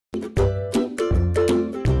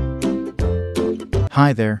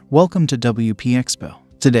Hi there, welcome to WPXPO.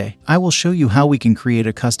 Today, I will show you how we can create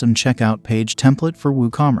a custom checkout page template for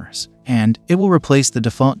WooCommerce, and it will replace the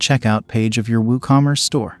default checkout page of your WooCommerce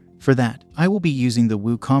store. For that, I will be using the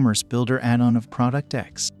WooCommerce Builder add-on of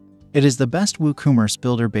ProductX. It is the best WooCommerce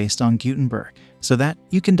Builder based on Gutenberg, so that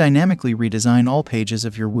you can dynamically redesign all pages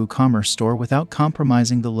of your WooCommerce store without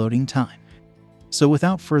compromising the loading time. So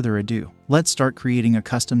without further ado, let's start creating a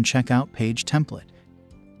custom checkout page template.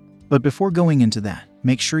 But before going into that,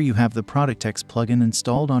 make sure you have the ProductX plugin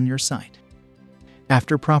installed on your site.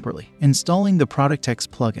 After properly installing the ProductX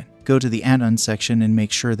plugin, go to the Add-on section and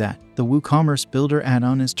make sure that the WooCommerce Builder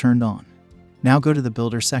add-on is turned on. Now go to the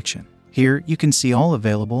Builder section. Here you can see all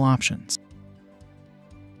available options.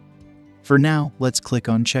 For now, let's click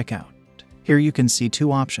on Checkout. Here you can see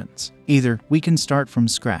two options. Either we can start from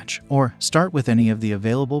scratch or start with any of the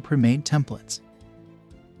available pre-made templates.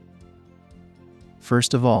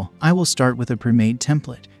 First of all, I will start with a pre-made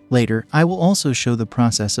template. Later, I will also show the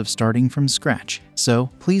process of starting from scratch,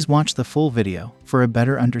 so please watch the full video for a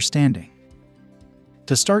better understanding.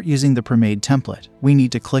 To start using the pre-made template, we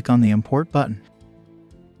need to click on the Import button.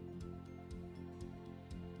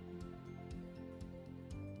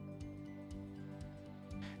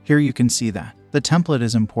 Here you can see that the template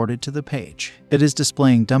is imported to the page. It is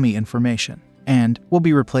displaying dummy information and will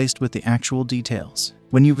be replaced with the actual details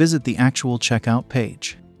when you visit the actual checkout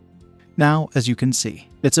page. Now, as you can see,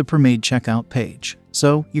 it's a pre-made checkout page,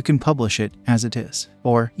 so you can publish it as it is,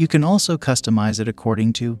 or you can also customize it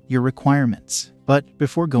according to your requirements. But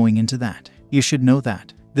before going into that, you should know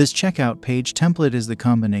that this checkout page template is the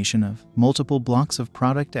combination of multiple blocks of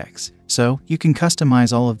ProductX, so you can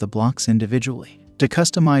customize all of the blocks individually. To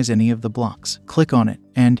customize any of the blocks, click on it,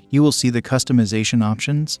 and you will see the customization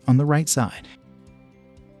options on the right side.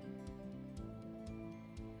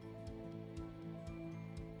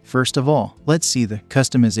 First of all, let's see the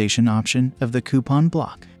customization option of the coupon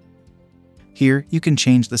block. Here, you can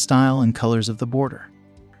change the style and colors of the border.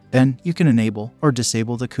 Then, you can enable or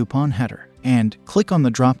disable the coupon header, and click on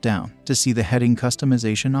the drop-down to see the heading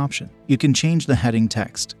customization option. You can change the heading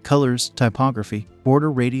text, colors, typography,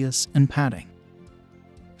 border radius, and padding.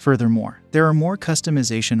 Furthermore, there are more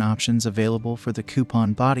customization options available for the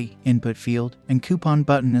coupon body, input field, and coupon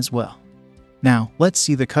button as well. Now, let's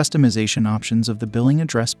see the customization options of the billing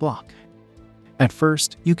address block. At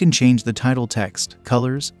first, you can change the title text,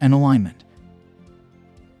 colors, and alignment.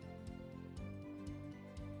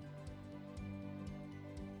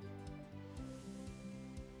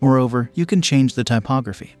 Moreover, you can change the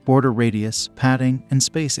typography, border radius, padding, and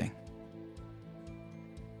spacing.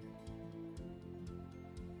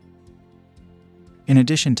 In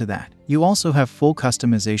addition to that, you also have full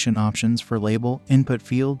customization options for label, input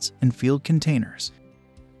fields, and field containers.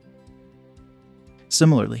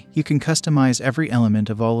 Similarly, you can customize every element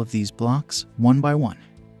of all of these blocks one by one.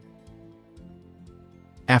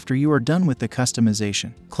 After you are done with the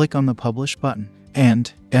customization, click on the Publish button.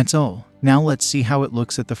 And that's all. Now let's see how it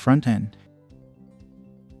looks at the front end.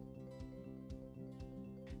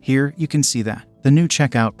 Here you can see that the new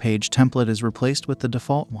checkout page template is replaced with the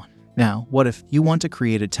default one. Now, what if you want to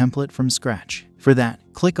create a template from scratch? For that,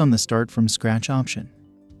 click on the Start from Scratch option.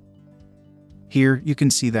 Here, you can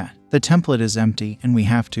see that the template is empty and we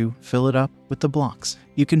have to fill it up with the blocks.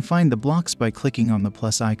 You can find the blocks by clicking on the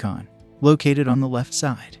plus icon, located on the left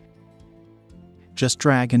side. Just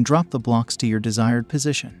drag and drop the blocks to your desired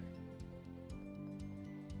position.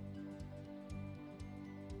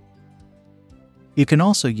 You can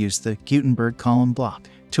also use the Gutenberg column block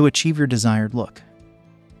to achieve your desired look.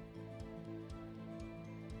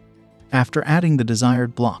 After adding the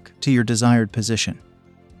desired block to your desired position,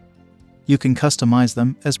 you can customize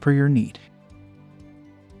them as per your need.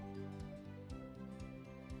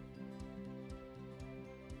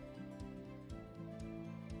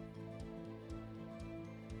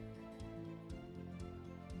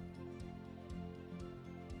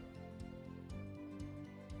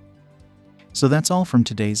 So that's all from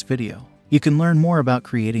today's video. You can learn more about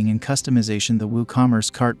creating and customization the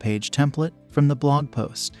WooCommerce cart page template from the blog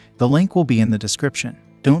post. The link will be in the description.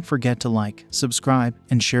 Don't forget to like, subscribe,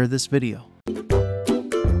 and share this video.